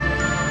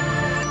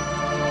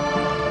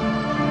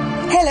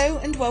Hello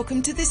and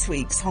welcome to this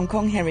week's Hong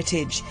Kong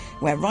Heritage,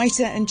 where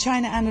writer and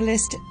China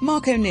analyst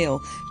Mark O'Neill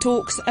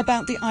talks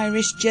about the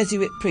Irish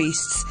Jesuit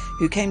priests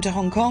who came to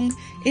Hong Kong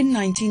in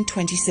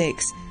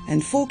 1926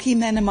 and 4 key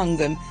men among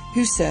them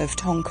who served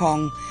Hong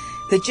Kong.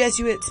 The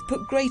Jesuits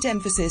put great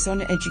emphasis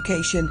on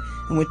education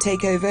and would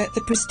take over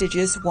the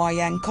prestigious Wah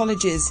Yan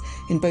colleges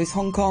in both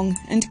Hong Kong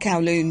and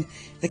Kowloon.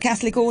 The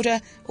Catholic Order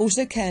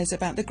also cares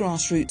about the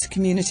grassroots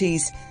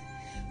communities.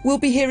 We'll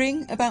be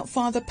hearing about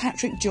Father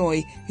Patrick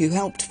Joy, who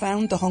helped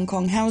found the Hong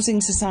Kong Housing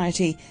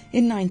Society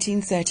in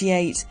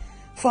 1938.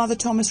 Father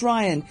Thomas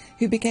Ryan,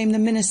 who became the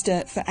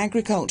Minister for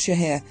Agriculture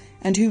here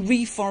and who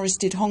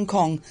reforested Hong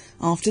Kong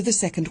after the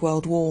Second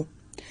World War.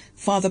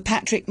 Father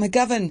Patrick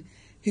McGovern,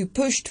 who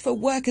pushed for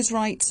workers'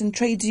 rights and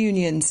trades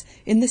unions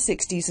in the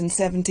 60s and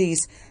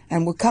 70s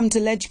and would come to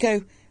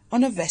Legco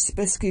on a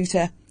Vespa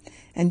scooter.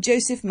 And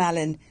Joseph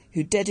Mallon,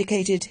 who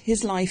dedicated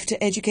his life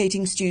to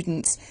educating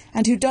students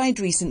and who died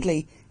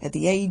recently at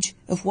the age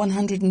of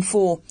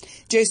 104.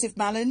 Joseph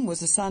Mallon was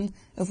the son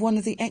of one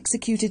of the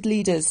executed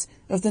leaders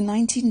of the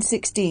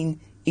 1916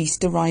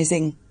 Easter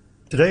Rising.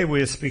 Today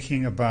we are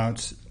speaking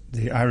about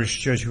the Irish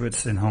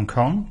Jesuits in Hong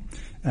Kong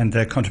and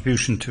their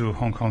contribution to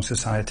Hong Kong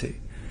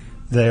society.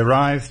 They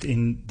arrived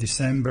in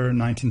December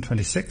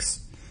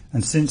 1926,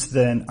 and since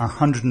then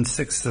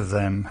 106 of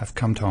them have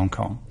come to Hong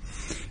Kong.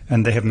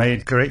 And they have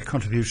made great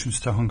contributions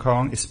to Hong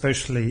Kong,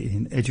 especially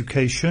in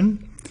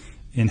education,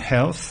 in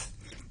health,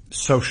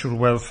 social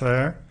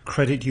welfare,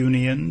 credit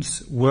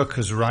unions,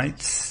 workers'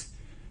 rights,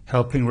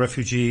 helping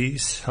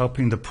refugees,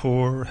 helping the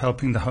poor,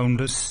 helping the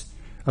homeless,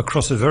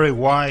 across a very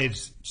wide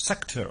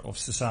sector of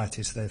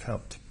societies they've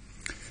helped.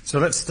 So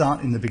let's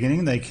start in the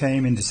beginning. They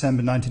came in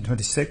December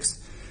 1926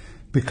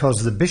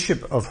 because the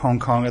Bishop of Hong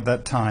Kong at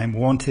that time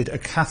wanted a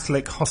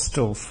Catholic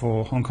hostel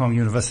for Hong Kong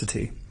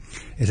University.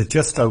 It had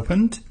just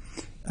opened,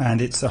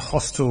 and it's a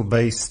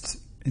hostel-based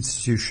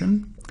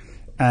institution.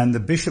 And the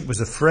bishop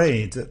was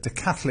afraid that the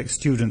Catholic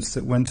students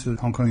that went to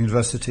Hong Kong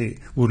University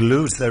would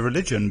lose their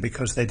religion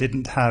because they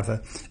didn't have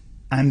an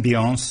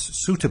ambience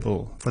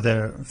suitable for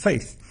their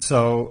faith.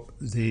 So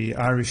the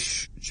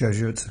Irish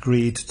Jesuits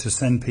agreed to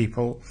send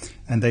people,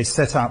 and they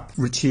set up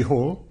Ritchie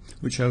Hall,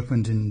 which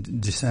opened in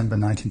December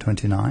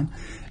 1929.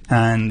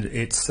 And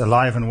it's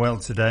alive and well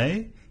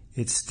today.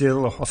 It's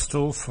still a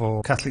hostel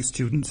for Catholic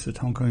students at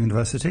Hong Kong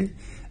University.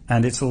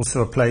 And it's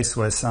also a place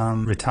where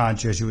some retired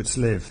Jesuits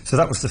live. So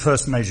that was the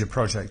first major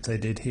project they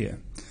did here.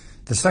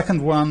 The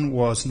second one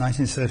was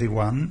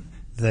 1931.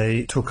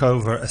 They took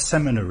over a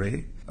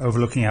seminary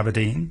overlooking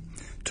Aberdeen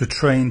to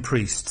train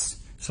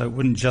priests. So it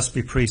wouldn't just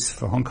be priests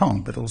for Hong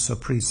Kong, but also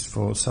priests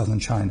for southern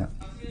China.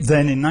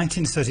 Then in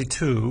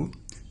 1932,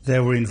 they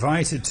were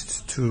invited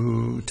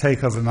to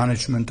take over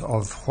management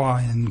of Wah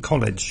Yan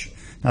College.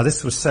 Now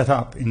this was set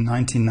up in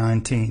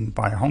 1919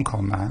 by a Hong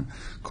Kong man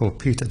called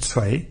Peter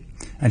Tsui.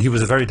 And he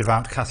was a very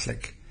devout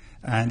Catholic.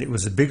 And it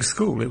was a big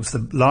school. It was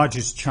the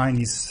largest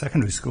Chinese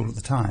secondary school at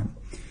the time.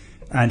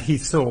 And he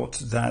thought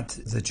that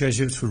the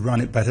Jesuits would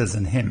run it better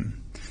than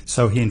him.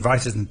 So he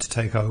invited them to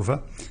take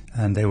over,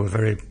 and they were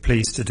very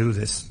pleased to do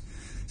this.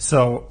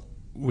 So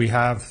we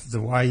have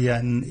the Wah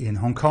Yan in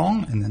Hong Kong.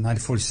 In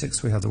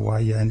 1946, we have the Wah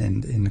Yan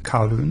in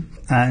Kowloon.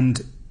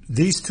 And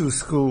these two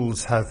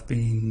schools have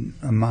been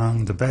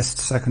among the best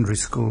secondary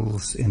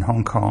schools in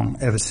Hong Kong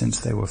ever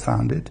since they were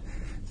founded.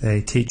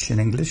 They teach in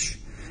English,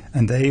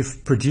 and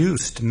they've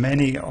produced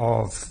many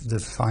of the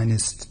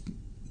finest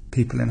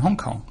people in Hong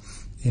Kong,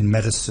 in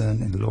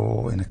medicine, in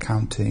law, in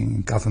accounting,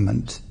 in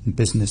government, in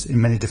business,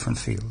 in many different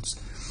fields.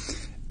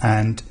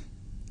 And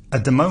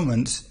at the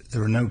moment,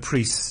 there are no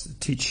priests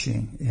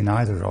teaching in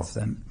either of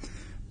them,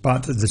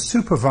 but the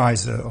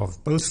supervisor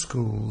of both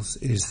schools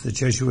is the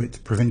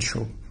Jesuit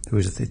provincial, who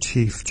is the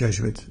chief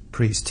Jesuit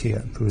priest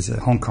here, who is a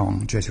Hong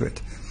Kong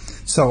Jesuit.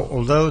 So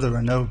although there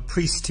are no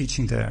priests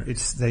teaching there,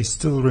 they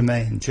still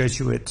remain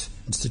Jesuit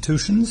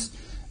institutions,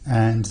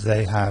 and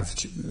they have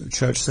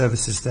church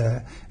services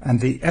there. And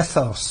the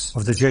ethos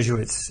of the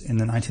Jesuits in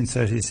the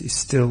 1930s is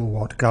still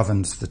what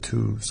governs the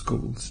two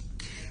schools.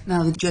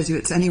 Now the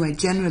Jesuits, anyway,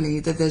 generally,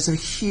 that there's a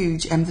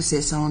huge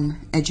emphasis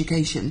on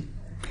education.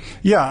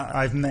 Yeah,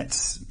 I've met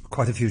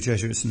quite a few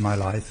Jesuits in my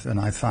life, and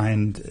I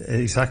find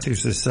exactly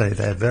as you say,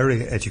 they're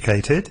very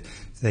educated.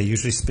 They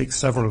usually speak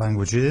several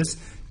languages.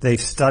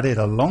 They've studied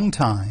a long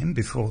time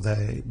before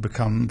they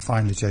become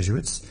finally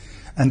Jesuits,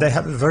 and they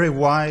have a very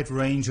wide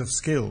range of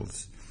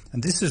skills.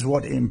 And this is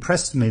what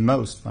impressed me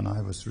most when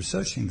I was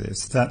researching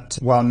this, that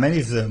while many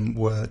of them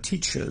were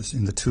teachers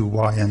in the two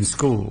Wah Yan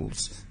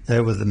schools,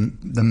 they were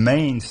the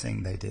main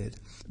thing they did.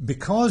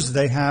 Because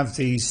they have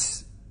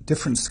these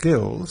different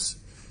skills,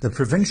 the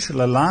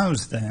provincial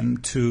allows them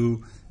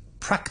to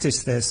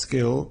practice their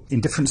skill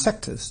in different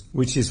sectors,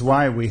 which is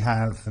why we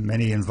have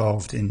many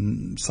involved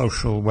in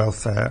social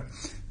welfare,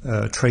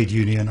 trade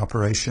union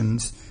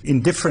operations,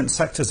 in different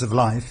sectors of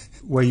life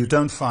where you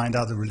don't find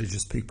other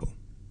religious people.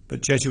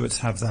 But Jesuits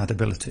have that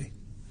ability.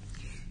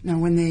 Now,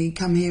 when they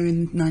come here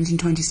in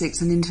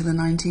 1926 and into the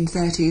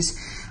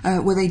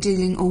 1930s, were they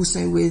dealing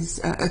also with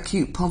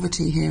acute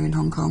poverty here in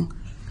Hong Kong?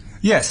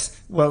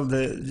 Yes, well,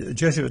 the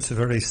Jesuits are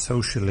very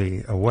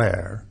socially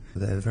aware.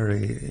 They're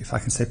very, if I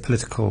can say,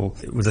 political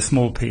with a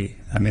small p.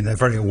 I mean, they're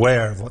very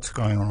aware of what's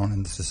going on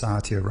in the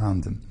society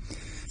around them.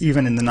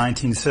 Even in the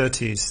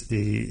 1930s,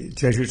 the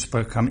Jesuits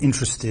become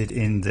interested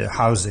in the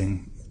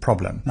housing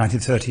problem.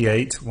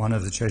 1938, one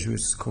of the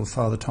Jesuits, called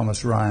Father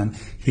Thomas Ryan,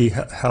 he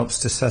helps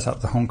to set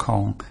up the Hong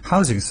Kong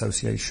Housing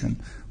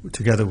Association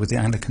together with the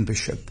Anglican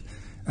bishop.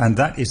 And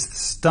that is the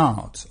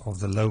start of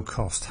the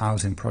low-cost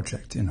housing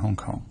project in Hong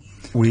Kong.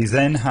 We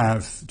then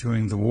have,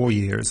 during the war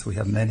years, we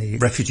have many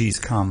refugees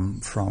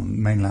come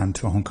from mainland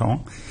to Hong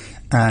Kong,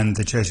 and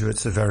the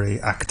Jesuits are very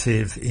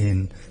active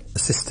in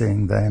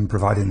assisting them,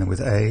 providing them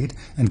with aid,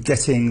 and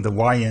getting the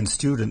YN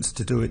students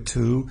to do it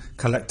too,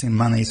 collecting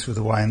money through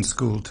the YN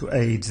school to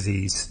aid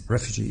these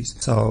refugees.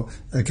 So,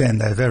 again,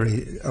 they're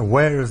very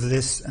aware of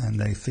this, and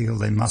they feel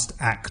they must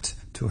act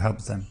to help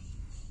them.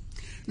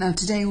 Now,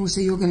 today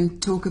also you're going to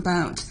talk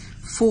about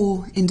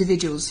 4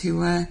 individuals who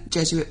were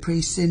Jesuit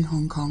priests in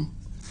Hong Kong.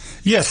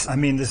 Yes, I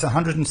mean, there's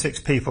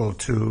 106 people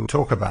to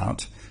talk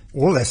about.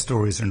 All their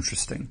stories are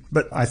interesting.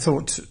 But I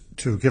thought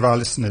to give our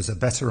listeners a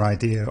better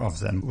idea of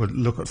them, we'll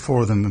look at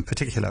 4 of them in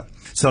particular.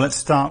 So let's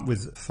start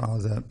with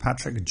Father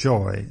Patrick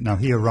Joy. Now,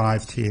 he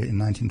arrived here in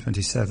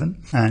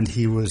 1927, and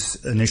he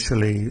was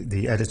initially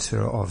the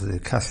editor of the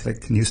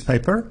Catholic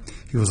newspaper.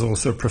 He was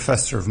also a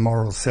professor of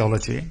moral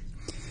theology.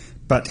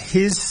 But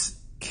his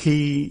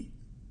key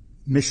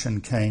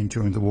mission came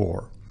during the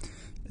war.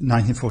 In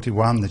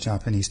 1941, the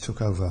Japanese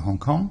took over Hong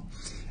Kong,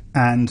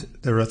 and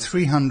there are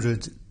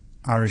 300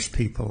 Irish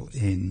people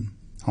in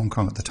Hong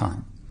Kong at the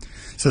time.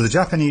 So the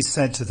Japanese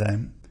said to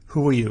them,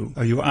 "Who are you?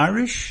 Are you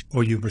Irish or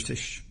are you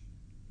British?"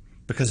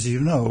 Because, you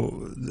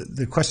know,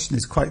 the question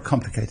is quite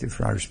complicated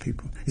for Irish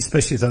people,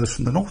 especially those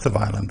from the north of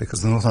Ireland,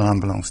 because the Northern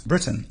Ireland belongs to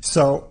Britain.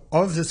 So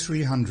of the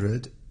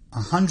 300,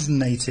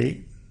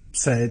 180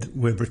 said,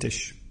 "We're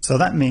British." So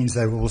that means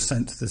they were all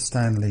sent to the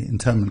Stanley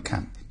internment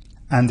camp.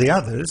 And the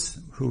others,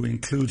 who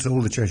includes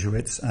all the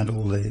Jesuits and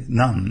all the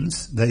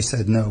nuns, they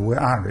said, "No, we're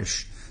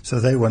Irish." So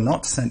they were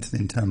not sent to the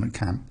internment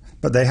camp,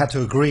 but they had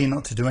to agree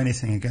not to do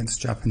anything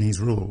against Japanese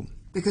rule.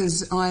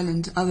 Because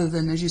Ireland, other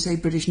than, as you say,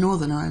 British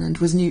Northern Ireland,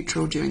 was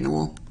neutral during the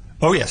war.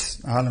 Oh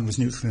yes, Ireland was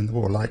neutral in the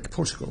war, like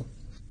Portugal.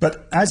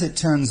 But as it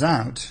turns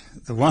out,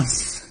 the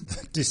ones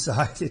that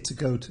decided to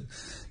go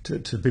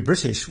to be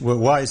British were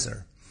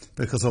wiser.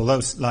 Because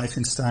although life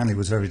in Stanley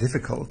was very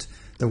difficult,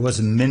 there was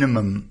a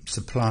minimum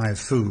supply of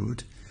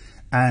food,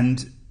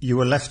 and you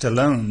were left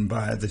alone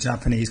by the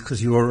Japanese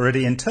because you were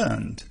already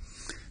interned.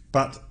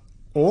 But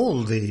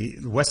all the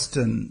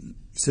Western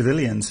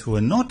civilians who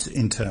were not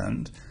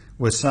interned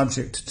were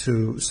subject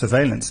to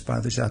surveillance by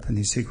the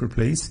Japanese secret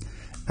police,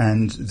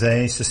 and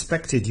they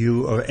suspected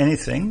you of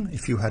anything.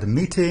 If you had a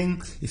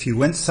meeting, if you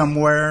went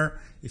somewhere,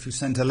 if you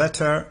sent a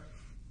letter,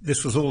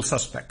 this was all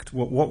suspect.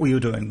 What were you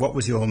doing? What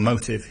was your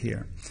motive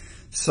here?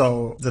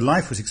 So the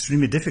life was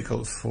extremely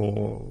difficult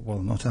for, well,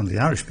 not only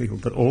Irish people,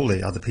 but all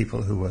the other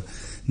people who were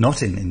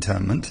not in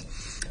internment.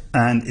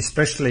 And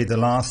especially the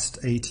last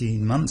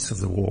 18 months of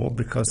the war,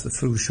 because the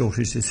food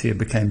shortages here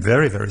became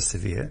very, very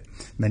severe.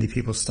 Many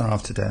people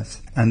starved to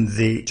death. And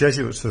the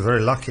Jesuits were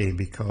very lucky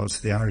because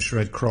the Irish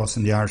Red Cross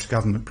and the Irish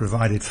government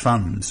provided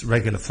funds,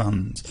 regular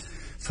funds,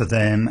 for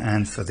them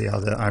and for the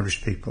other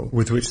Irish people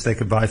with which they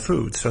could buy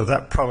food. So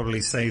that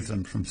probably saved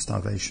them from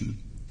starvation.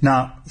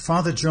 Now,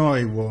 Father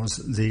Joy was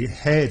the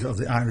head of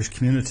the Irish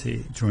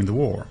community during the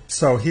war.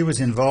 So he was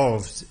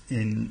involved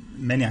in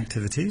many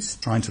activities,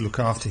 trying to look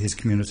after his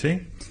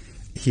community.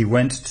 He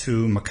went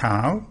to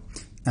Macau,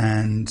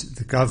 and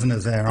the governor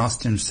there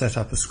asked him to set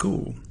up a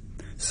school.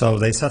 So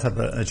they set up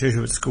a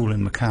Jesuit school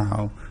in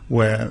Macau,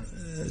 where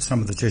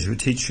some of the Jesuit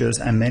teachers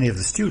and many of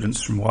the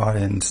students from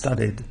YN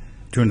studied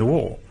during the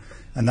war.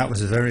 And that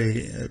was a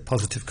very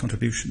positive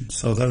contribution.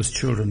 So those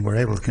children were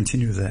able to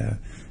continue their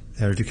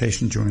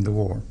education during the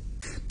war.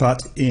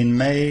 But in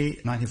May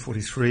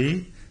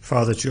 1943,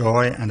 Father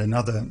Joy and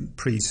another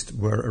priest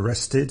were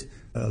arrested,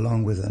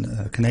 along with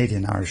a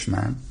Canadian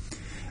Irishman,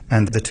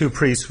 and the 2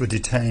 priests were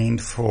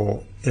detained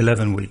for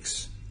 11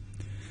 weeks.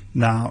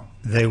 Now,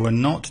 they were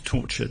not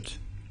tortured,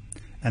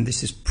 and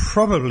this is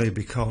probably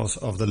because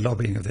of the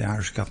lobbying of the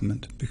Irish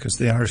government, because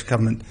the Irish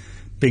government,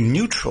 being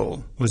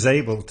neutral, was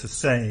able to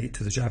say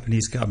to the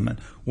Japanese government,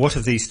 what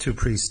have these 2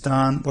 priests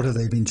done? What have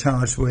they been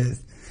charged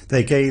with?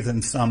 They gave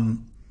them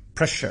some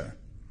pressure,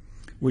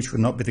 which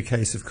would not be the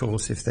case, of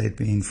course, if they'd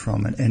been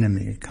from an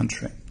enemy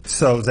country.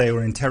 So they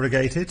were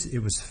interrogated. It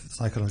was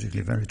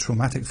psychologically very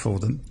traumatic for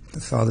them.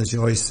 Father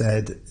Joy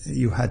said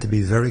you had to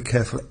be very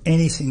careful.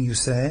 Anything you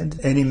said,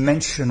 any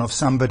mention of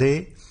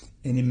somebody,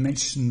 any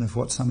mention of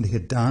what somebody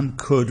had done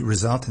could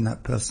result in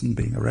that person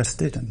being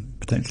arrested and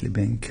potentially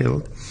being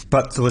killed.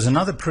 But there was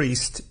another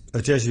priest,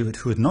 a Jesuit,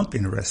 who had not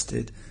been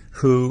arrested,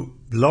 who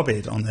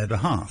lobbied on their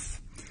behalf.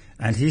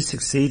 And he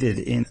succeeded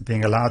in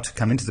being allowed to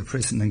come into the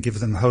prison and give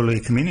them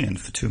Holy Communion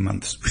for 2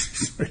 months, which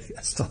is really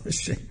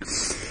astonishing.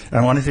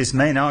 And one of his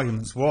main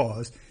arguments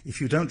was, if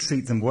you don't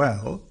treat them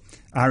well,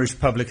 Irish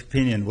public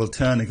opinion will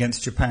turn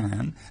against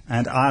Japan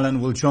and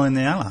Ireland will join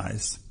the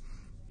Allies.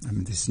 I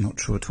mean, this is not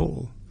true at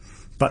all.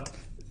 But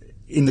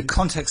in the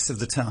context of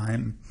the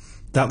time,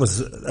 that was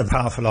a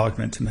powerful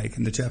argument to make,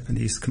 and the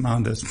Japanese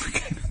commanders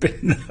became a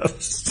bit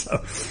nervous.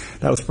 So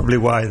that was probably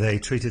why they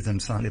treated them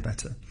slightly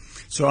better.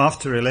 So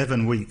after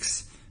 11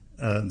 weeks,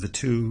 the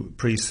two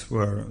priests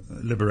were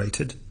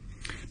liberated.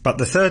 But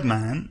the third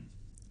man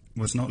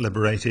was not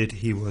liberated.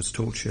 He was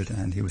tortured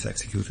and he was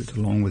executed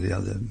along with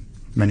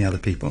many other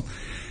people.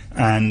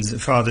 And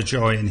Father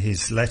Joy in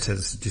his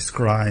letters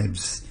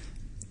describes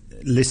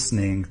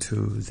listening to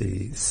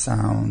the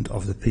sound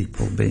of the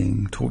people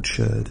being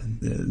tortured.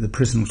 The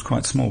prison was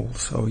quite small,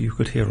 so you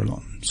could hear a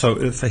lot.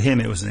 So for him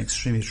it was an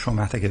extremely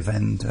traumatic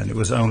event, and it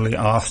was only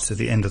after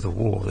the end of the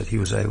war that he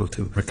was able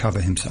to recover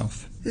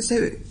himself.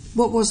 So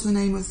what was the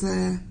name of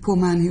the poor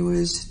man who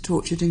was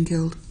tortured and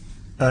killed?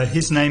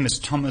 His name is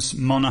Thomas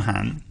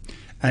Monaghan,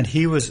 and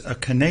he was a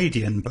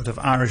Canadian but of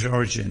Irish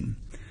origin.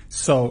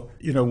 So,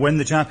 when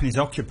the Japanese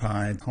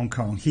occupied Hong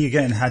Kong, he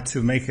again had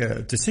to make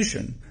a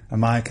decision.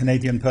 Am I a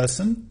Canadian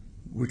person,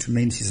 which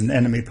means he's an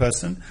enemy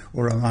person,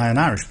 or am I an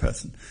Irish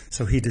person?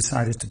 So he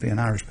decided to be an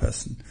Irish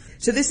person.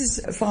 So this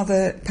is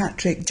Father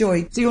Patrick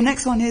Joy. So your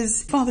next one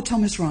is Father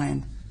Thomas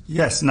Ryan.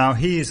 Yes, now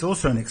he is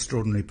also an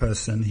extraordinary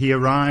person. He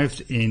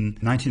arrived in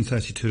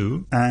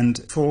 1932, and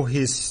for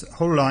his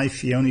whole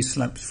life he only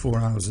slept 4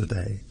 hours a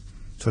day.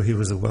 So he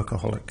was a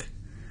workaholic.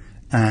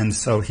 And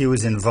so he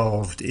was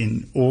involved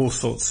in all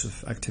sorts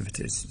of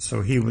activities.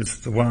 So he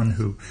was the one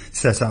who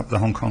set up the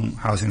Hong Kong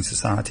Housing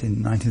Society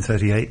in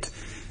 1938,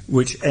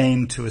 which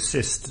aimed to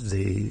assist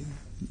the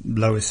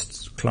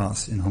lowest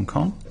class in Hong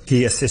Kong.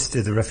 He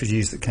assisted the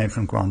refugees that came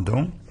from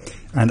Guangdong.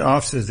 And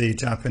after the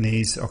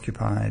Japanese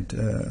occupied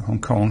Hong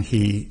Kong,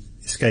 he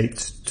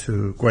escaped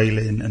to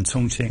Guilin and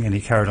Chongqing, and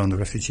he carried on the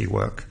refugee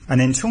work.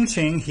 And in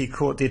Chongqing, he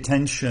caught the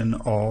attention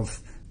of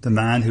the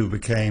man who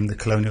became the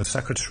colonial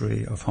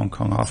secretary of Hong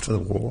Kong after the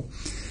war.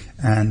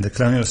 And the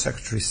colonial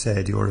secretary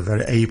said, "You're a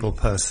very able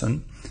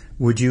person.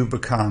 Would you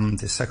become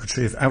the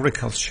Secretary of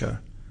Agriculture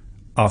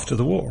after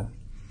the war?"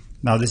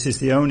 Now, this is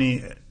the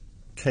only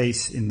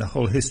case in the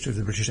whole history of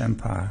the British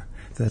Empire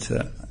that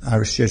an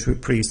Irish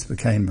Jesuit priest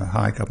became a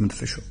high government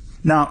official.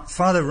 Now,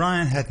 Father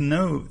Ryan had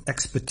no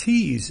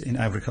expertise in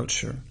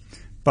agriculture,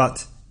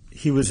 but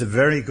he was a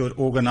very good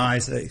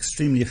organizer,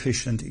 extremely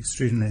efficient,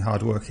 extremely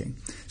hardworking.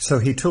 So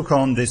he took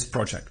on this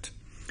project.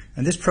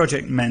 And this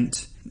project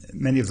meant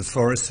many of the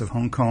forests of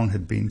Hong Kong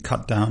had been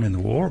cut down in the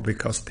war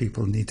because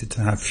people needed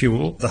to have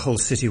fuel. The whole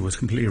city was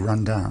completely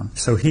run down.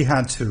 So he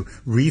had to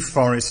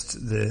reforest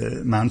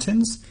the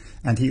mountains,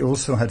 and he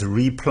also had to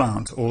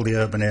replant all the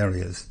urban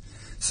areas.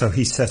 So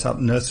he set up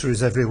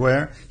nurseries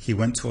everywhere. He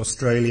went to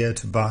Australia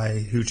to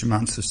buy huge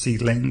amounts of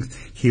seedlings.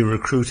 He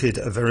recruited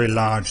a very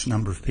large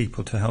number of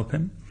people to help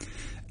him.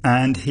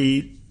 And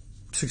he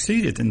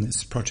succeeded in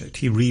this project.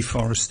 He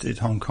reforested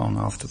Hong Kong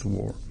after the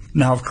war.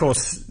 Now, of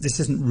course, this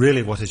isn't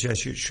really what a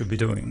Jesuit should be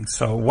doing.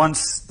 So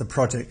once the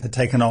project had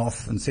taken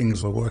off and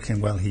things were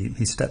working well,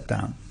 he stepped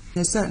down.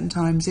 There's certain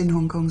times in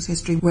Hong Kong's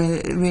history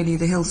where really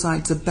the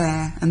hillsides are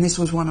bare, and this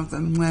was one of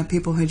them, where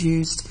people had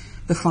used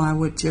the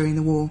firewood during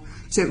the war.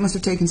 So it must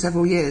have taken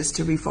several years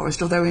to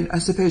reforest, although I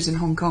suppose in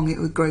Hong Kong it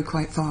would grow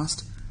quite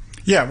fast.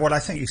 Yeah, well, I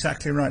think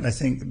exactly right. I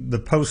think the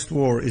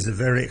post-war is a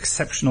very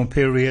exceptional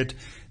period.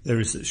 There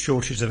is a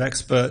shortage of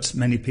experts.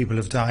 Many people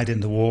have died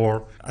in the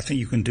war. I think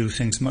you can do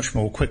things much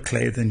more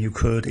quickly than you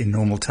could in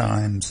normal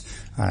times.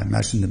 I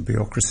imagine the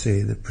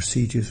bureaucracy, the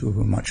procedures were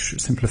much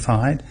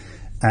simplified.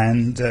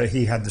 And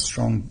he had the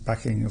strong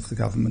backing of the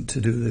government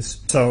to do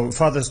this. So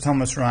Father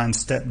Thomas Ryan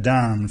stepped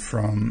down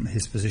from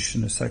his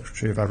position as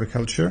Secretary of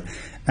Agriculture,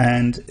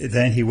 and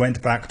then he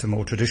went back to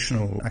more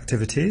traditional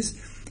activities.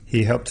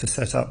 He helped to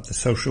set up the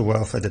Social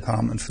Welfare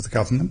Department for the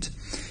government.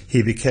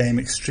 He became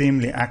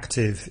extremely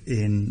active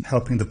in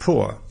helping the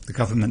poor. The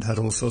government had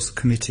all sorts of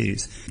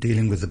committees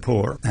dealing with the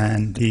poor,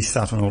 and he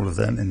sat on all of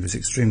them and was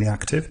extremely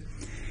active.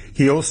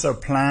 He also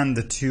planned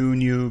the 2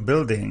 new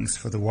buildings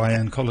for the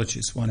YN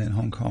colleges, one in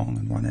Hong Kong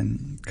and one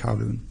in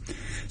Kowloon.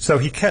 So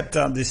he kept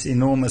up this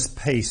enormous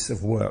pace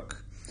of work.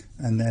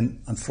 And then,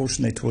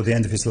 unfortunately, toward the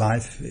end of his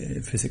life,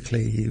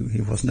 physically,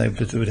 he wasn't able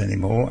to do it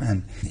anymore,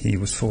 and he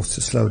was forced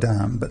to slow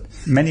down. But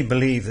many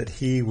believe that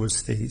he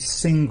was the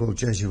single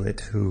Jesuit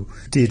who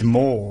did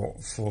more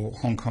for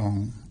Hong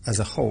Kong as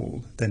a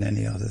whole than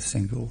any other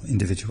single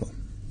individual.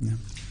 Yeah.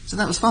 So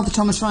that was Father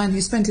Thomas Ryan,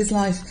 who spent his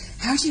life...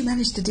 How do you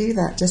manage to do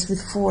that just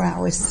with 4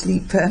 hours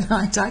sleep per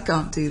night? I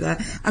can't do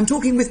that. I'm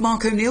talking with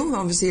Mark O'Neill,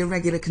 obviously a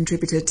regular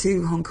contributor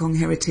to Hong Kong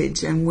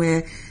Heritage, and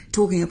we're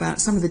talking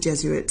about some of the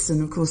Jesuits.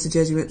 And, of course, the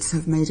Jesuits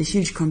have made a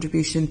huge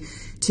contribution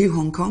to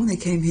Hong Kong. They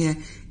came here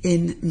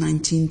in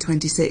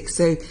 1926.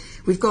 So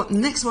we've got the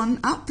next one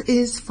up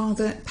is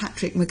Father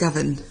Patrick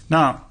McGovern.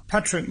 Now,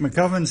 Patrick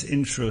McGovern's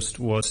interest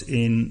was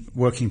in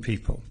working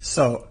people.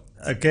 So,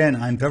 again,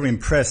 I'm very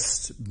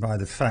impressed by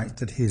the fact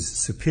that his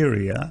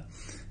superior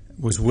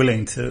was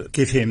willing to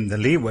give him the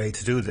leeway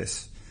to do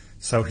this.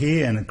 So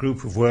he and a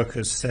group of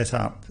workers set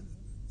up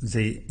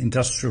the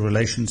Industrial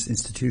Relations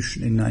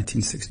Institution in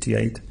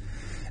 1968,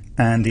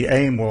 And the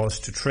aim was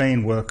to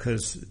train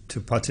workers to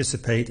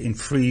participate in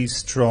free,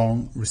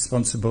 strong,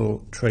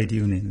 responsible trade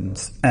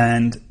unions.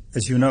 And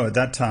as you know, at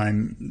that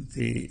time,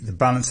 the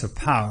balance of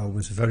power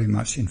was very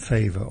much in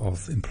favor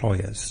of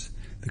employers.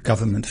 The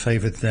government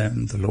favored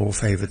them, the law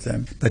favored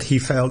them. But he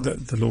felt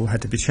that the law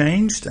had to be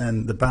changed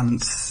and the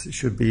balance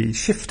should be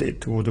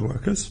shifted toward the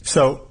workers.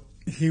 So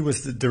he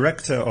was the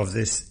director of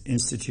this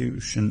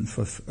institution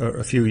for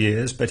a few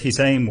years, but his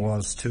aim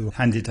was to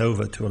hand it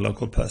over to a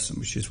local person,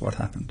 which is what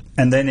happened.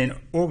 And then in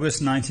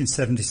August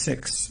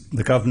 1976,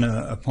 the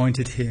governor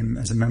appointed him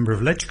as a member of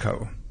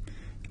LegCo,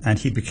 and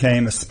he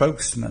became a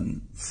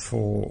spokesman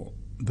for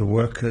the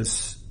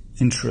workers'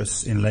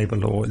 interests in labour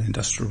law and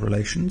industrial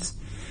relations.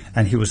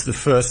 And he was the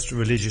first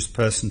religious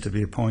person to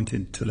be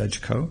appointed to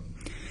LegCo.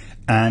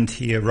 And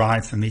he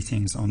arrived for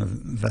meetings on a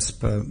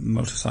Vespa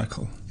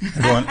motorcycle.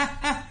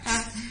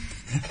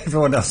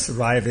 Everyone else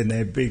arrived in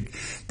their big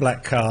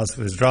black cars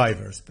with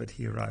drivers, but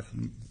he arrived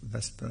on a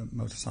Vespa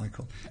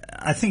motorcycle.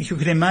 I think you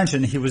can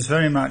imagine he was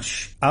very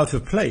much out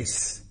of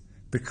place,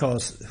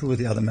 because who were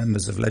the other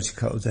members of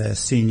LegCo? They're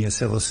senior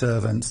civil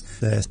servants,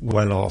 they're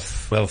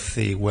well-off,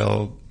 wealthy,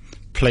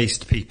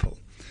 well-placed people.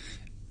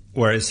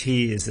 Whereas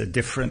he is a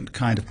different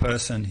kind of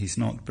person. He's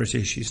not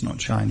British, he's not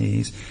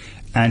Chinese,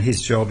 and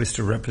his job is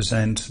to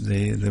represent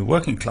the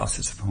working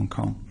classes of Hong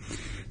Kong.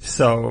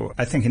 So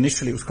I think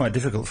initially it was quite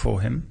difficult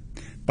for him,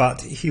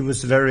 but he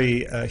was a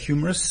very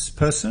humorous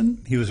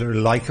person. He was very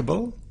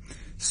likable.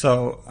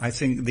 So I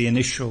think the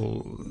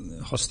initial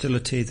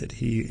hostility that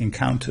he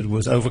encountered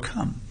was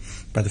overcome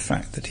by the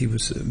fact that he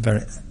was a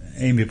very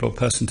amiable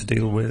person to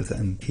deal with,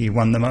 and he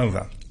won them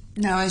over.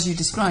 Now, as you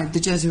described, the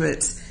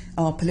Jesuits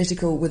are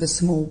political with a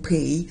small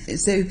p.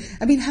 So,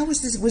 I mean, how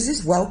was this? Was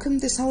this welcomed,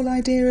 this whole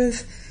idea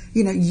of,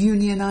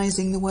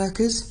 unionising the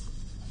workers?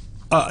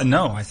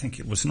 No, I think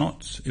it was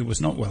not. It was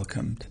not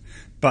welcomed.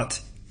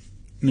 But,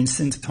 I mean,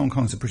 since Hong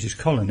Kong is a British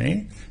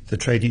colony, the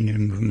trade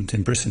union movement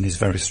in Britain is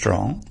very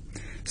strong.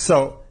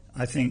 So,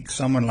 I think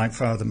someone like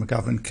Father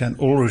McGovern can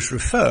always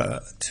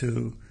refer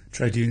to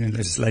trade union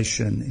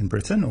legislation in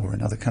Britain or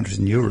in other countries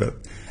in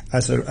Europe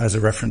as a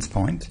reference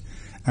point.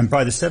 And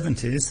by the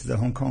 70s, the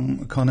Hong Kong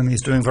economy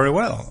is doing very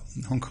well.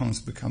 Hong Kong's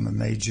become a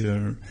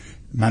major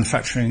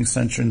manufacturing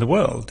centre in the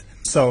world.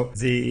 So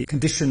the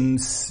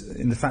conditions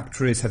in the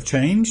factories have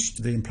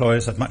changed. The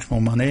employers have much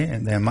more money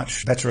and they're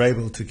much better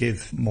able to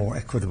give more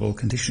equitable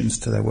conditions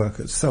to their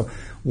workers. So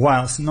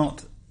whilst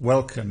not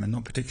welcome and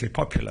not particularly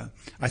popular,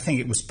 I think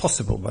it was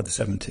possible by the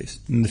 70s.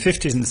 In the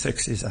 50s and the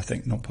 60s, I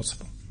think not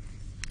possible.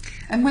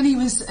 And when he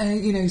was,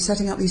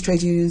 setting up these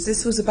trade unions,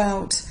 this was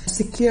about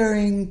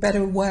securing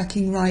better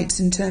working rights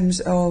in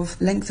terms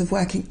of length of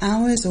working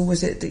hours, or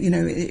was it,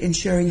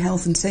 ensuring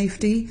health and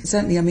safety?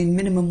 Certainly,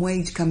 minimum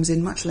wage comes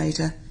in much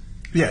later.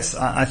 Yes,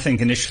 I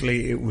think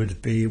initially it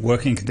would be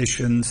working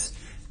conditions,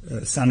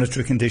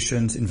 sanitary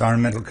conditions,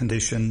 environmental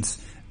conditions,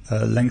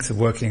 length of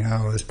working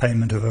hours,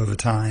 payment of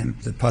overtime,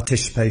 the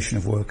participation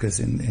of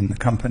workers in the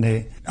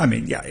company.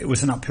 It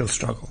was an uphill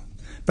struggle.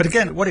 But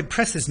again, what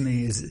impresses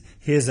me is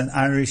here's an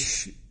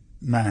Irish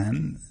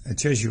man, a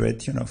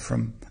Jesuit,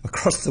 from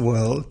across the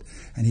world,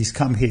 and he's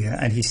come here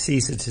and he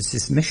sees it as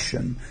his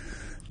mission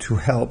to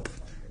help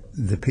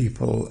the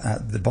people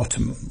at the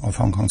bottom of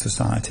Hong Kong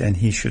society, and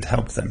he should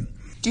help them.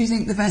 Do you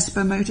think the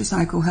Vespa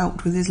motorcycle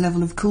helped with his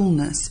level of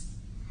coolness?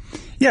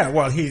 Yeah,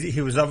 well,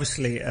 he was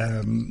obviously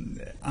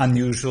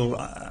unusual,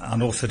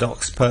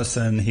 unorthodox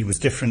person. He was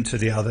different to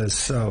the others,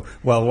 so,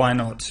 why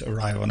not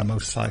arrive on a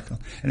motorcycle?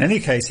 In any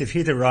case, if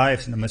he'd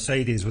arrived in a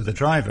Mercedes with a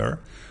driver,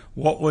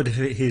 what would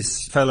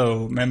his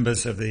fellow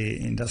members of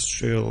the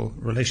Industrial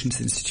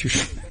Relations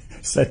Institution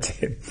said to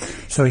him?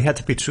 So he had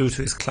to be true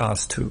to his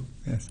class too,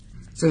 yes.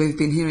 So we've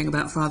been hearing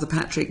about Father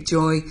Patrick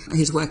Joy,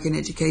 his work in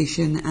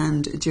education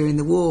and during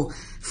the war.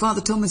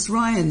 Father Thomas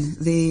Ryan,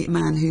 the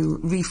man who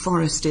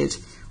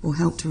reforested or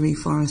helped to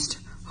reforest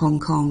Hong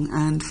Kong,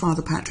 and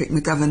Father Patrick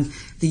McGovern,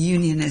 the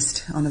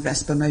unionist on a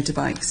Vespa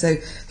motorbike. So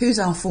who's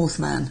our fourth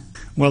man?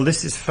 Well,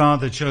 this is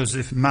Father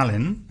Joseph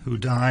Mallin, who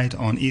died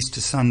on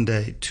Easter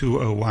Sunday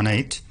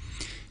 2018.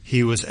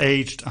 He was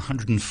aged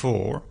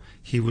 104.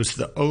 He was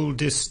the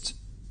oldest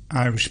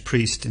Irish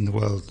priest in the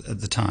world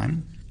at the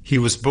time. He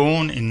was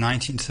born in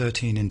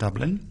 1913 in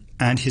Dublin,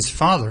 and his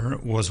father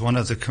was one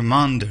of the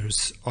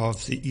commanders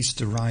of the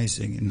Easter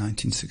Rising in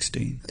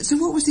 1916. So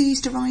what was the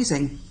Easter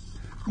Rising?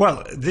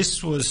 Well,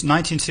 this was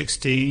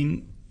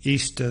 1916,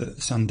 Easter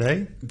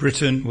Sunday.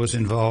 Britain was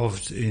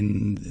involved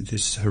in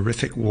this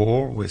horrific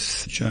war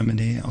with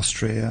Germany,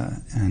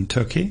 Austria and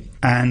Turkey.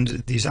 And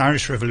these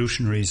Irish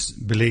revolutionaries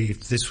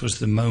believed this was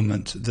the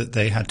moment that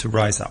they had to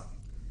rise up.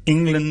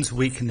 England's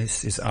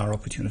weakness is our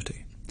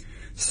opportunity.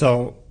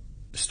 So,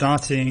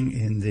 starting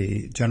in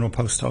the General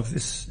Post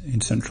Office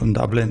in central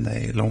Dublin,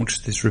 they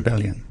launched this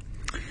rebellion.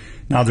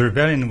 Now, the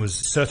rebellion was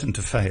certain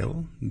to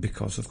fail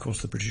because, of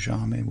course, the British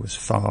Army was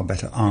far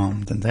better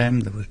armed than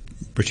them. There were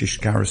British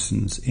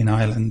garrisons in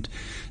Ireland,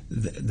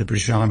 the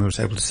British Army was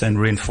able to send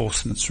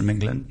reinforcements from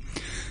England.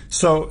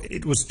 So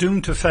it was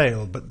doomed to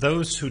fail, but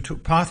those who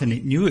took part in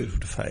it knew it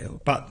would fail.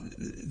 But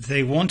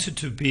they wanted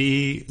to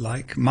be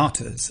like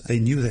martyrs. They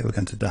knew they were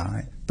going to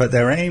die. But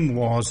their aim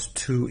was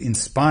to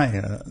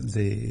inspire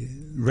the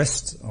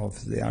rest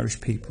of the Irish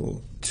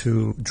people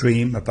to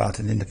dream about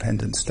an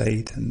independent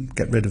state and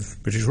get rid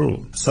of British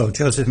rule. So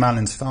Joseph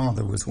Mallin's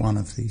father was one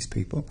of these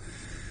people.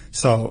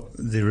 So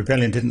the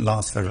rebellion didn't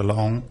last very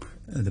long.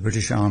 The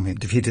British Army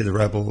defeated the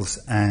rebels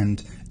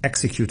and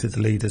executed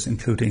the leaders,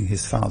 including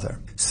his father.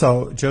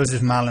 So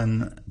Joseph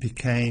Mallin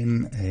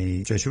became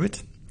a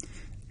Jesuit,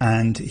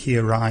 and he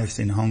arrived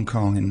in Hong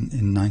Kong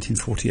in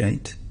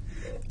 1948.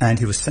 And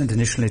he was sent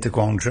initially to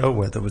Guangzhou,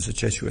 where there was a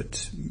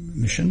Jesuit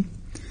mission.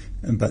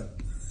 But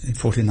in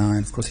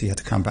 49, of course, he had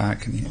to come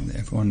back, and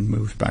everyone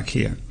moved back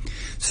here.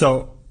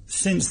 So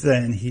since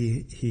then,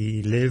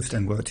 he lived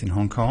and worked in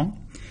Hong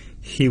Kong.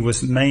 He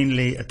was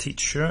mainly a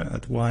teacher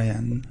at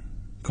YN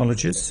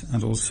colleges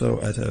and also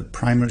at a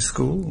primary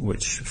school,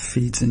 which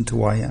feeds into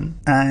YN.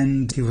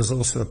 And he was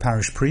also a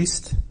parish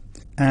priest.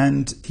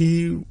 And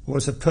he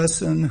was a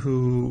person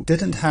who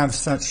didn't have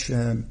such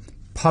a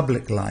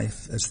public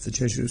life as the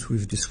Jesuits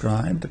we've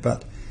described,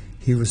 but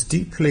he was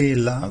deeply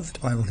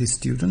loved by all his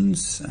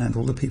students and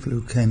all the people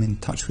who came in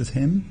touch with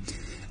him.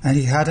 And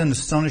he had an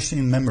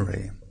astonishing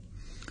memory.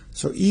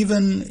 So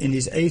even in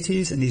his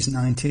 80s and his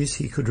 90s,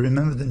 he could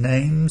remember the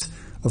names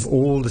of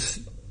all the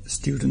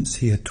students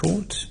he had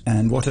taught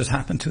and what had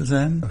happened to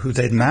them, who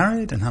they'd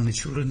married and how many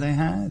children they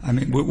had. I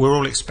mean, we're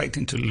all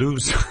expecting to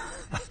lose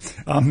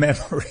our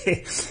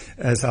memory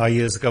as our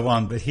years go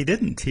on, but he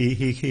didn't.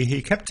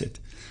 He kept it.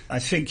 I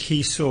think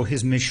he saw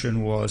his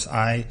mission was,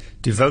 I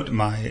devote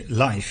my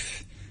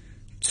life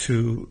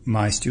to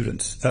my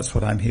students. That's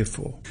what I'm here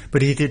for.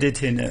 But he did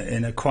it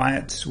in a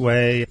quiet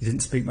way. He didn't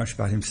speak much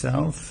about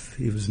himself.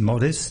 He was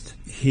modest.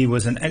 He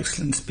was an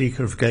excellent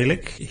speaker of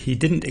Gaelic. He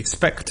didn't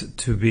expect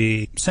to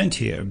be sent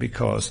here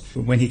because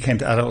when he came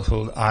to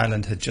adulthood,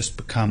 Ireland had just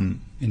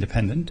become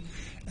independent,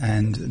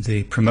 and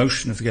the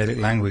promotion of the Gaelic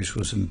language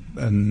was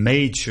a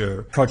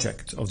major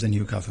project of the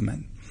new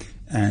government.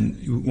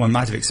 And one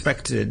might have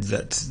expected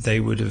that they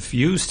would have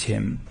used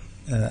him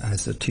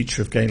as a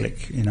teacher of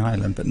Gaelic in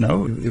Ireland, but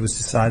no, it was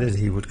decided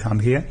he would come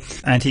here.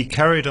 And he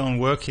carried on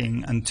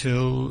working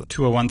until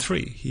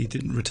 2013. He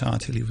didn't retire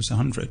till he was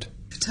 100.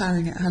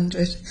 Retiring at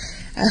 100.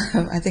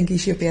 I think he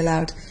should be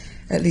allowed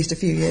at least a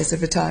few years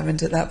of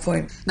retirement at that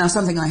point. Now,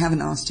 something I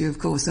haven't asked you, of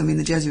course, I mean,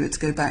 the Jesuits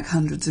go back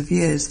hundreds of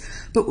years,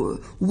 but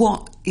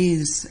what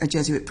is a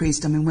Jesuit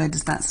priest? I mean, where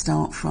does that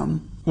start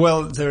from?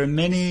 Well, there are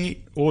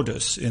many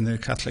orders in the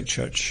Catholic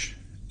Church,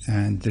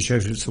 and the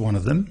Jesuits are one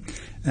of them,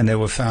 and they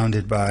were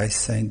founded by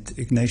St.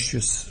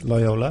 Ignatius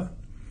Loyola,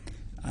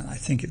 and I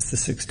think it's the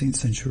 16th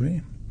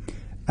century.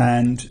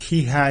 And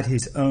he had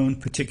his own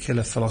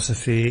particular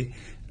philosophy,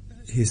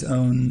 his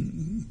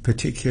own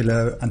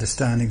particular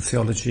understanding of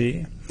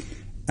theology,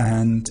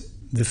 and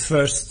the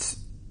first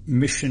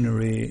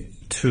missionary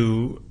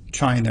to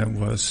China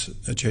was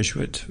a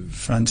Jesuit,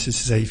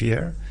 Francis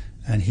Xavier,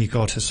 and he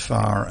got as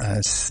far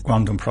as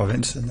Guangdong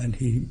province, and then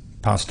he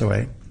passed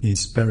away.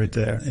 He's buried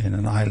there in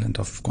an island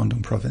of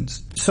Guangdong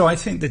province. So I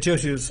think the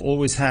Jesuits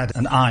always had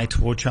an eye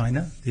toward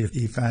China. The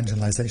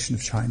evangelization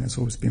of China has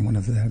always been one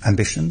of their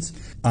ambitions.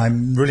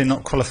 I'm really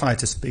not qualified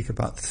to speak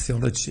about the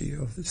theology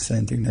of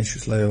St.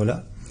 Ignatius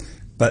Loyola,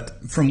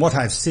 but from what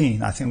I've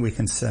seen, I think we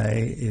can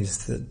say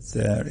is that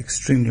they're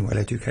extremely well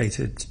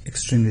educated,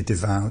 extremely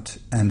devout,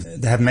 and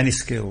they have many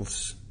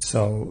skills.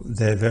 So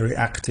they're very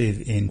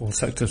active in all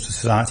sectors of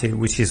society,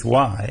 which is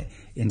why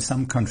in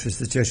some countries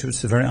the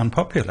Jesuits are very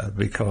unpopular,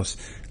 because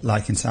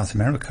like in South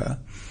America,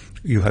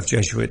 you have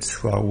Jesuits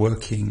who are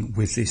working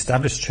with the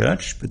established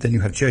church, but then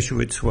you have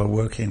Jesuits who are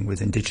working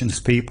with indigenous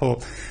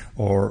people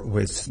or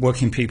with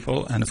working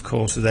people, and of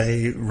course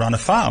they run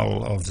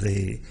afoul of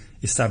the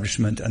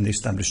establishment and the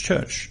established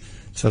church.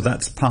 So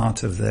that's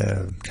part of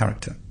their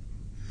character.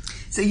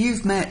 So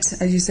you've met,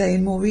 as you say,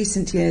 in more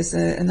recent years,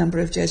 a number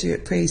of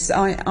Jesuit priests.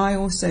 I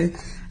also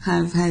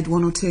have had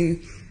one or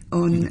two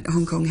on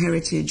Hong Kong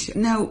heritage.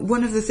 Now,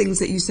 one of the things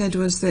that you said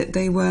was that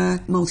they were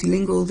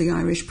multilingual, the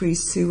Irish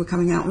priests who were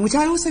coming out, and which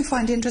I also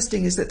find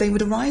interesting is that they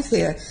would arrive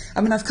here.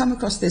 I mean, I've come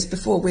across this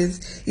before with,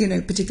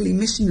 particularly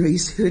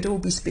missionaries who would all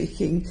be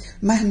speaking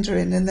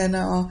Mandarin and then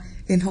are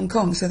in Hong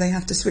Kong, so they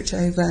have to switch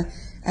over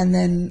and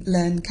then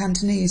learn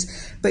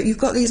Cantonese. But you've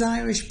got these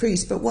Irish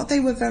priests, but what they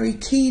were very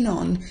keen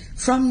on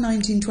from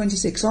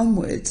 1926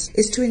 onwards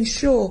is to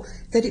ensure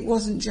that it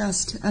wasn't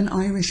just an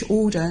Irish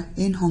order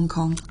in Hong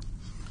Kong.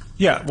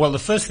 Yeah, well, the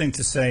first thing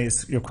to say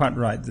is, you're quite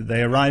right, that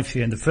they arrive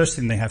here and the first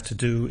thing they have to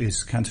do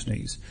is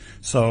Cantonese.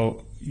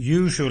 So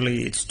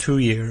usually it's 2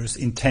 years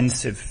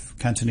intensive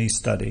Cantonese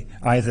study,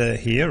 either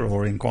here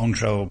or in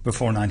Guangzhou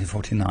before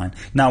 1949.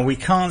 Now, we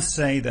can't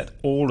say that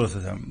all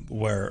of them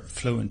were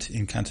fluent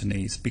in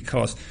Cantonese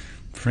because,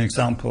 for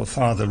example,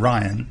 Father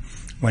Ryan,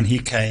 when he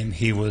came,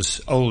 he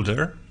was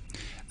older.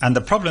 And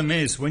the problem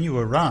is, when you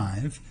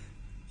arrive,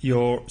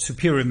 your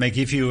superior may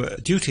give you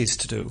duties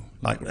to do,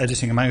 like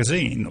editing a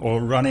magazine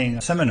or running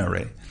a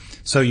seminary.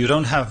 So you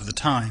don't have the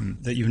time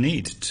that you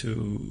need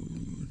to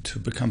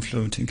become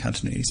fluent in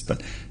Cantonese.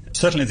 But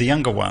certainly the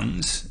younger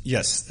ones,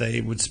 yes,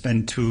 they would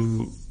spend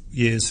 2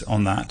 years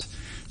on that.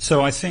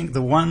 So I think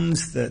the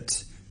ones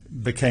that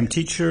became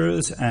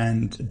teachers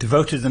and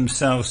devoted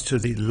themselves to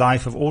the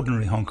life of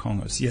ordinary Hong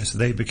Kongers, yes,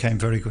 they became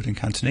very good in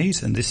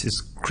Cantonese, and this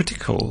is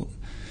critical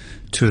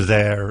to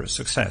their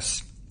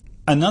success.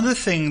 Another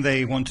thing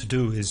they want to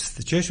do is,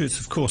 the Jesuits,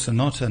 of course, are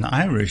not an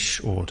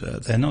Irish order.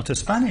 They're not a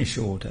Spanish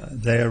order.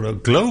 They're a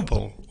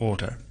global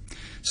order.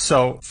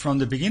 So from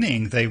the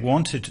beginning, they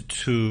wanted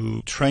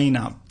to train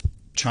up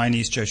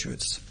Chinese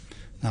Jesuits.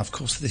 Now, of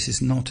course, this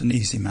is not an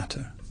easy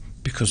matter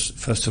because,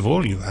 first of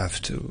all, you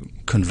have to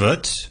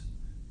convert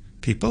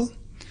people.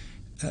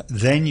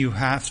 Then you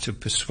have to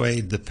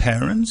persuade the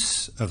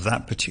parents of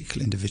that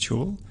particular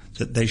individual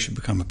that they should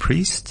become a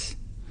priest.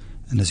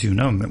 And as you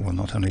know, well,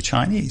 not only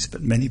Chinese,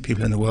 but many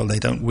people in the world, they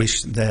don't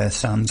wish their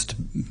sons to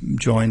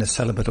join a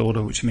celibate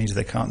order, which means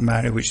they can't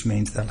marry, which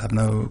means they'll have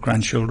no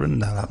grandchildren,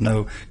 they'll have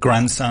no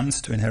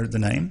grandsons to inherit the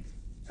name.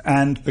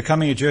 And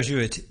becoming a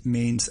Jesuit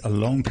means a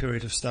long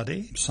period of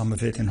study, some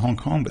of it in Hong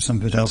Kong, but some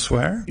of it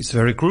elsewhere. It's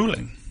very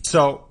grueling.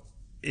 So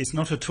it's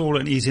not at all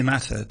an easy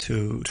matter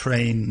to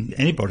train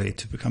anybody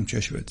to become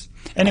Jesuits.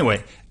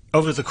 Anyway,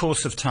 over the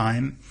course of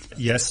time,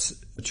 yes,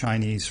 the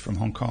Chinese from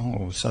Hong Kong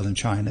or southern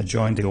China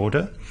joined the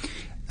order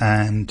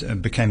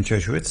and became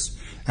Jesuits.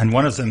 And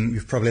one of them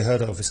you've probably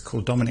heard of is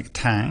called Dominic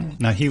Tang.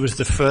 Now, he was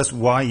the first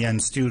Wai-Yan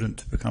student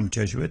to become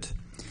Jesuit,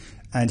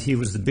 and he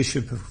was the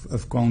Bishop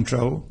of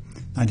Guangzhou,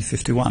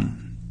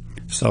 1951.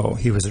 So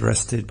he was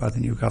arrested by the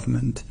new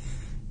government,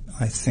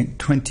 I think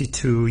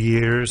 22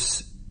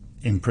 years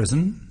in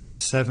prison,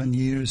 7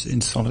 years in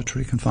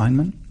solitary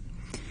confinement.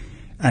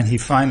 And he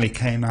finally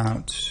came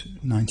out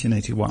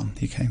 1981.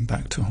 He came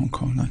back to Hong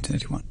Kong in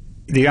 1981.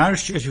 The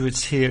Irish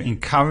Jesuits here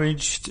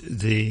encouraged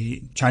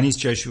the Chinese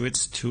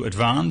Jesuits to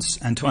advance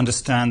and to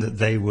understand that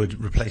they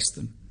would replace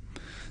them.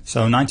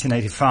 So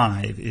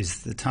 1985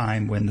 is the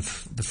time when the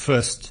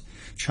first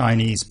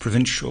Chinese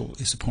provincial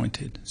is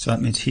appointed. So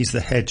that means he's the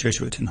head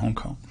Jesuit in Hong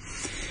Kong.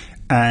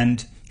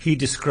 And he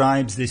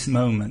describes this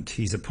moment.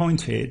 He's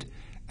appointed,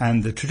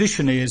 and the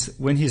tradition is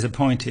when he's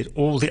appointed,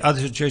 all the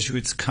other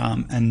Jesuits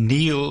come and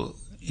kneel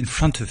in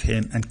front of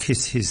him and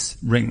kiss his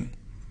ring.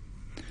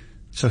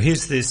 So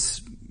here's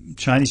this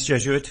Chinese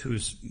Jesuit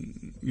who's,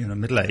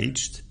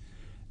 middle-aged,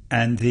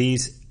 and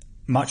these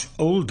much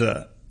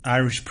older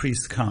Irish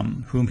priests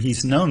come, whom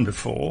he's known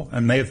before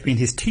and may have been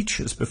his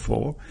teachers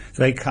before.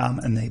 They come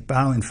and they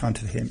bow in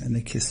front of him and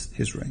they kiss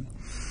his ring.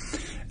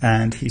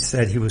 And he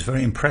said he was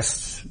very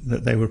impressed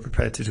that they were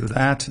prepared to do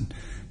that, and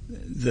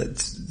that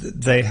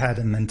they had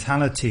a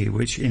mentality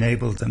which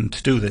enabled them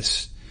to do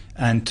this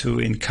and to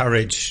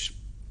encourage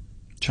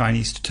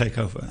Chinese to take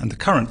over. And the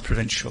current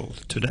provincial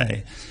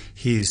today,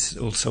 he's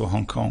also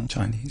Hong Kong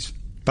Chinese.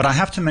 But I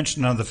have to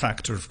mention another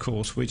factor, of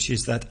course, which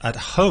is that at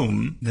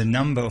home, the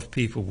number of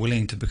people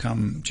willing to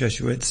become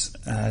Jesuits,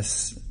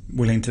 as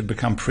willing to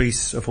become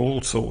priests of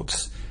all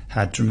sorts,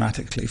 had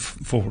dramatically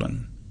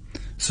fallen.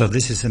 So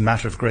this is a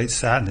matter of great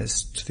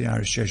sadness to the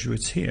Irish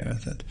Jesuits here.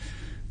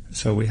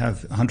 So we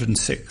have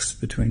 106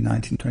 between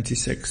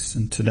 1926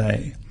 and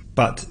today.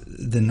 But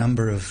the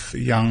number of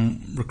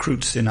young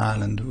recruits in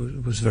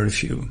Ireland was very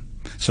few.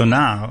 So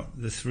now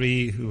the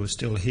three who are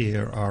still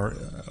here are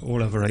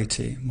all over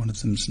 80. One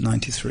of them's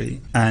 93.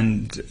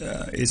 And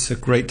it's a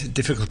great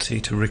difficulty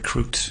to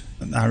recruit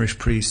Irish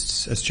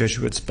priests as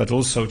Jesuits, but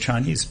also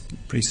Chinese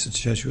priests as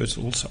Jesuits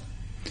also.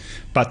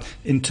 But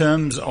in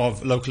terms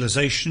of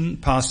localization,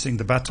 passing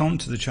the baton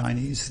to the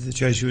Chinese, the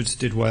Jesuits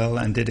did well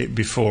and did it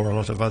before a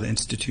lot of other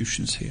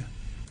institutions here.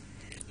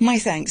 My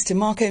thanks to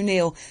Mark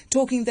O'Neill,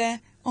 talking there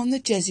on the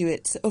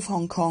Jesuits of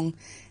Hong Kong.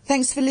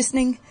 Thanks for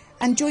listening,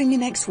 and join me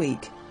next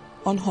week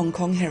on Hong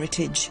Kong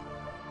Heritage.